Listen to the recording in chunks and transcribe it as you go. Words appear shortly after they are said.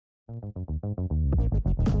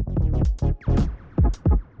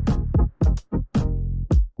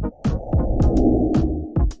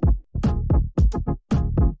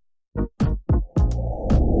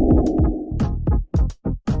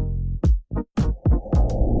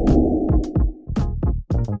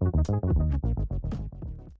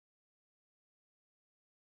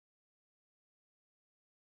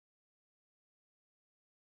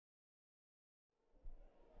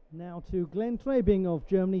Now to Glenn Trebing of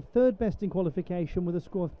Germany, third best in qualification with a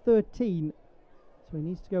score of 13. So he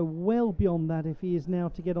needs to go well beyond that if he is now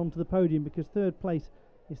to get onto the podium, because third place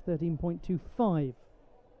is 13.25.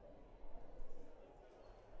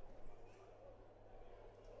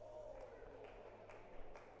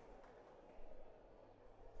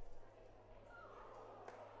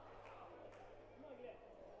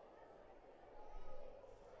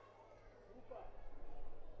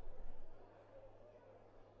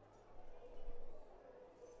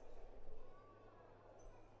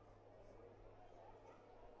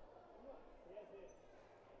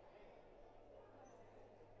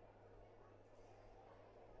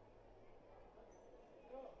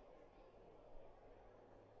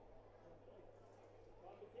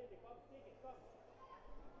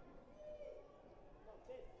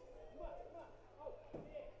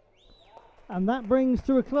 And that brings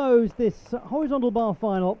to a close this horizontal bar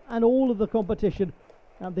final and all of the competition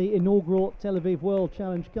at the inaugural Tel Aviv World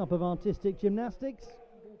Challenge Cup of Artistic Gymnastics.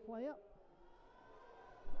 Player.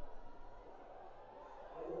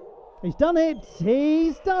 He's done it!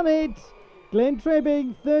 He's done it! Glenn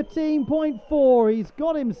Trebing, 13.4. He's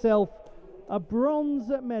got himself a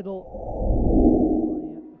bronze medal.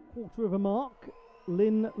 A quarter of a mark.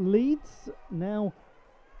 Lynn leads. Now,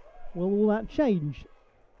 will all that change?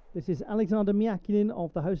 This is Alexander Myakinin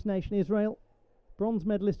of the host nation Israel, bronze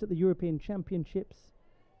medalist at the European Championships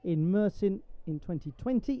in Mersin in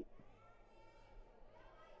 2020.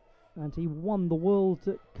 And he won the World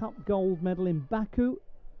Cup gold medal in Baku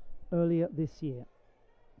earlier this year.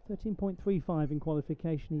 13.35 in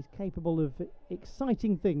qualification. He's capable of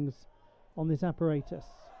exciting things on this apparatus.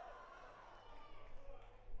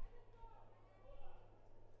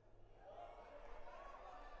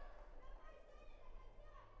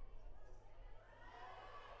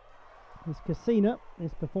 His Cassina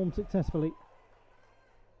is performed successfully,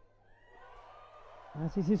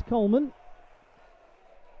 as is his Coleman.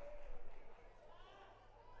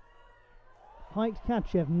 Piked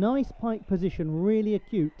Kachev, nice pike position, really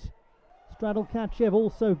acute. Straddle Kachev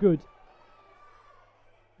also good.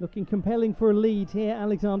 Looking compelling for a lead here,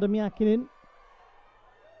 Alexander Myakinin.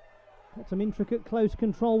 Got some intricate close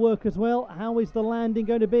control work as well. How is the landing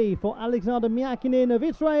going to be for Alexander Myakinin of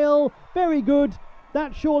Israel? Very good.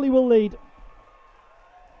 That surely will lead.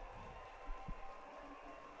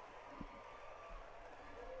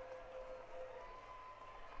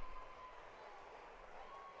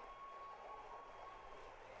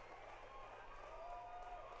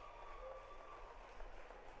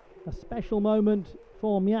 A special moment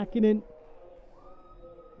for Myakinin.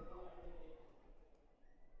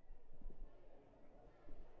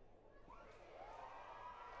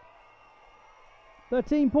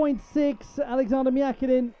 .6. Alexander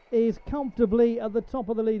Myakinin is comfortably at the top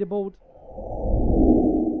of the leaderboard.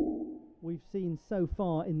 We've seen so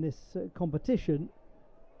far in this competition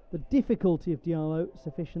the difficulty of Diallo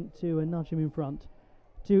sufficient to nudge him in front.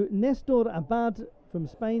 To Nestor Abad from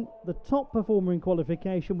Spain, the top performer in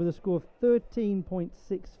qualification with a score of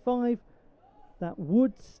 13.65. That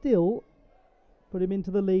would still put him into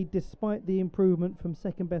the lead despite the improvement from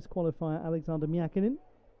second best qualifier Alexander Myakinin.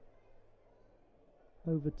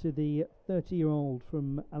 Over to the 30-year-old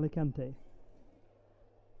from Alicante.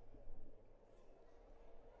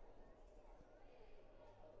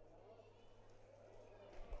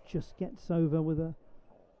 Just gets over with a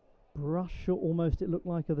brush, or almost it looked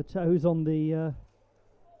like, of the toes on the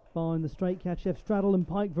bar in the straight Kachev. Straddle and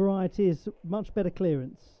pike variety is much better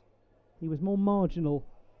clearance. He was more marginal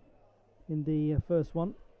in the first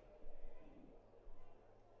one.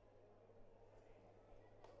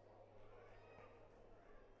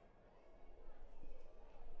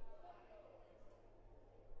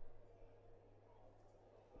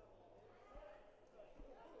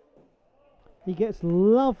 He gets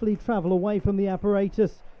lovely travel away from the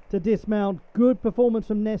apparatus to dismount. Good performance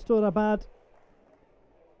from Nestor Abad.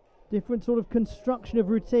 Different sort of construction of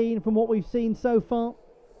routine from what we've seen so far.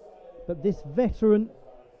 But this veteran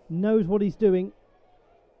knows what he's doing.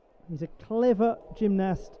 He's a clever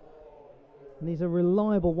gymnast. And he's a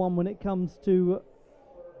reliable one when it comes to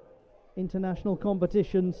international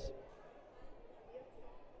competitions.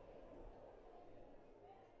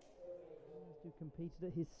 To compete Competed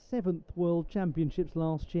at his 7th World Championships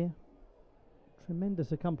last year.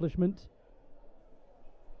 Tremendous accomplishment.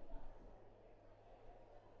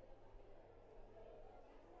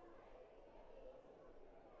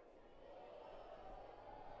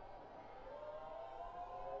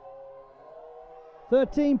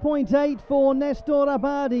 .8 for Nestor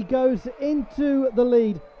Abad. He goes into the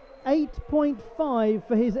lead. 8.5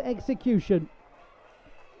 for his execution.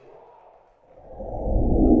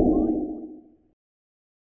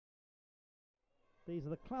 These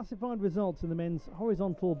are the classified results in the men's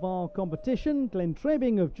horizontal bar competition.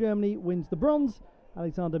 Trebing of Germany wins the bronze.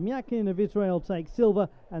 Alexander Myakinin of Israel takes silver,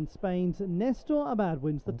 and Spain's Nestor Abad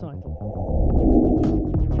wins the title.